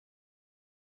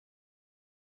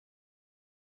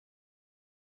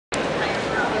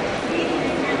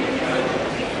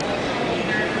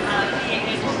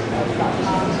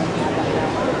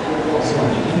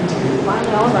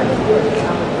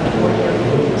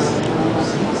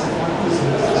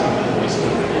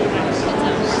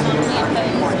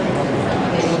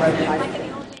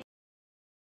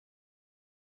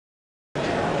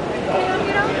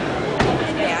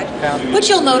what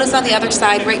you'll notice on the other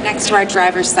side, right next to our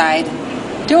driver's side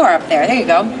door up there. There you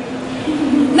go.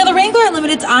 Now, the Wrangler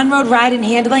Unlimited's on-road ride and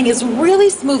handling is really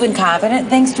smooth and confident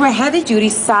thanks to a heavy-duty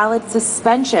solid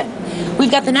suspension. We've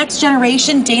got the next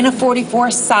generation Dana 44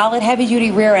 solid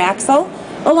heavy-duty rear axle,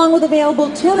 along with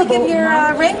available tunable. Give your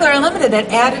Wrangler Unlimited that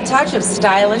added touch of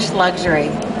stylish luxury.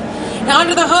 Now,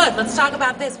 under the hood, let's talk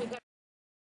about this. We've got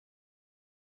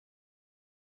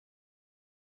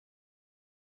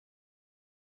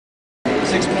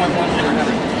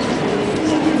 6.1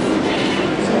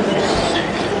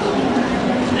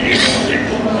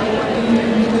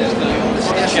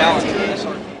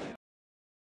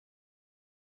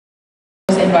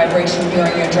 and vibration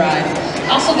during your drive.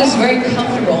 Also, this very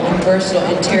comfortable and versatile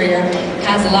interior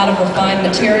has a lot of refined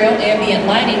material, ambient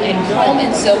lighting, and chrome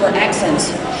and silver accents.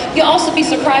 You'll also be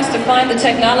surprised to find the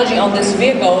technology on this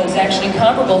vehicle is actually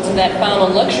comparable to that found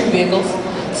on luxury vehicles,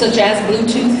 such as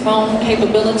Bluetooth phone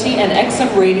capability and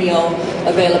XM radio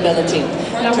availability.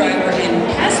 Driver and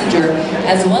passenger,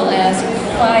 as well as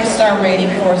 5-star rating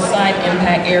for side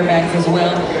impact airbags as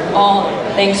well, all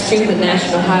thanks to the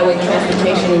National Highway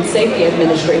Transportation and Safety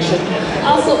Administration.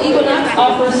 Also, Equinox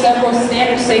offers several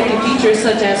standard safety features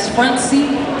such as front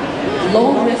seat,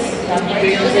 low risk,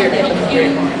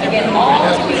 again,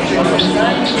 all features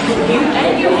designed to keep you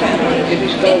and your family in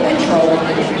control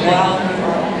while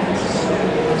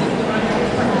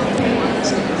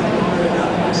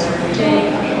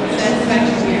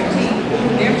satisfaction guarantee.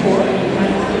 Therefore,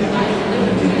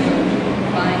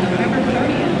 by November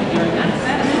 30th, if you're not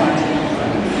satisfied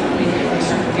with your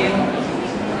vehicle,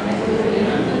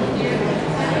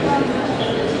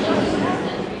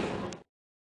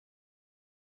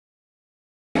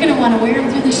 you're going to want to wear them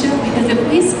through the show, because if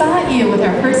we spot you with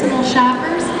our personal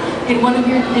shoppers in one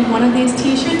of these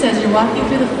t-shirts as you're walking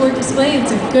through the Ford display,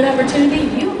 it's a good opportunity.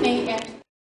 You may